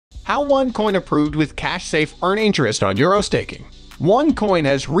How OneCoin approved with CashSafe earn interest on Euro staking. OneCoin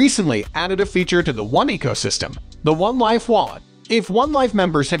has recently added a feature to the One ecosystem, the OneLife wallet. If OneLife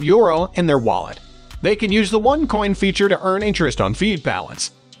members have Euro in their wallet, they can use the OneCoin feature to earn interest on fiat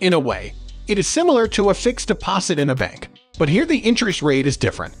balance. In a way, it is similar to a fixed deposit in a bank, but here the interest rate is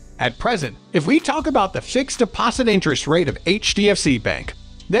different. At present, if we talk about the fixed deposit interest rate of HDFC Bank,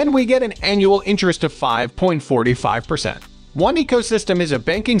 then we get an annual interest of 5.45%. One ecosystem is a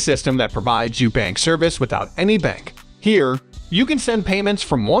banking system that provides you bank service without any bank. Here, you can send payments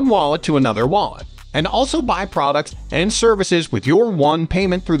from one wallet to another wallet, and also buy products and services with your One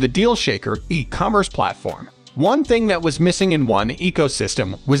payment through the DealShaker e-commerce platform. One thing that was missing in One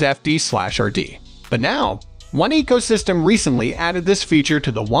ecosystem was FD/RD. But now, One ecosystem recently added this feature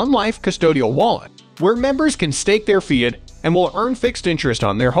to the OneLife custodial wallet, where members can stake their fiat and will earn fixed interest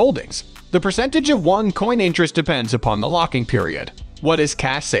on their holdings. The percentage of OneCoin interest depends upon the locking period. What is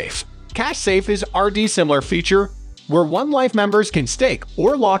CashSafe? CashSafe is a RD similar feature where OneLife members can stake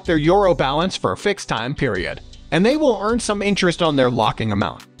or lock their Euro balance for a fixed time period, and they will earn some interest on their locking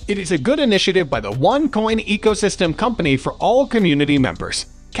amount. It is a good initiative by the OneCoin ecosystem company for all community members.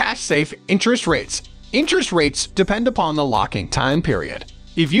 CashSafe interest rates. Interest rates depend upon the locking time period.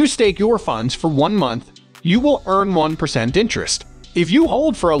 If you stake your funds for 1 month, you will earn 1% interest. If you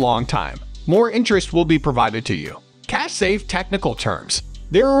hold for a long time, more interest will be provided to you. CashSafe technical terms.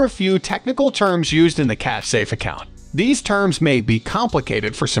 There are a few technical terms used in the CashSafe account. These terms may be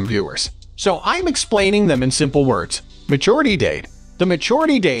complicated for some viewers, so I'm explaining them in simple words. Maturity date. The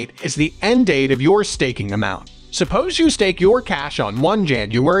maturity date is the end date of your staking amount. Suppose you stake your cash on 1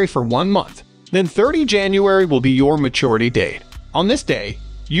 January for 1 month. Then 30 January will be your maturity date. On this day,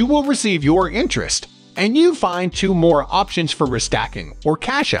 you will receive your interest, and you find 2 more options for restacking or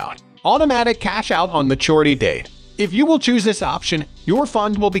cash out. Automatic cash out on maturity date. If you will choose this option, your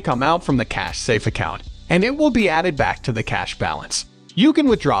fund will become out from the CashSafe account, and it will be added back to the cash balance. You can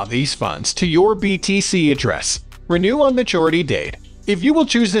withdraw these funds to your BTC address. Renew on maturity date. If you will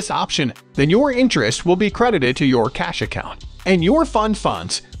choose this option, then your interest will be credited to your cash account, and your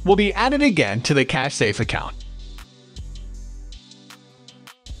funds will be added again to the CashSafe account.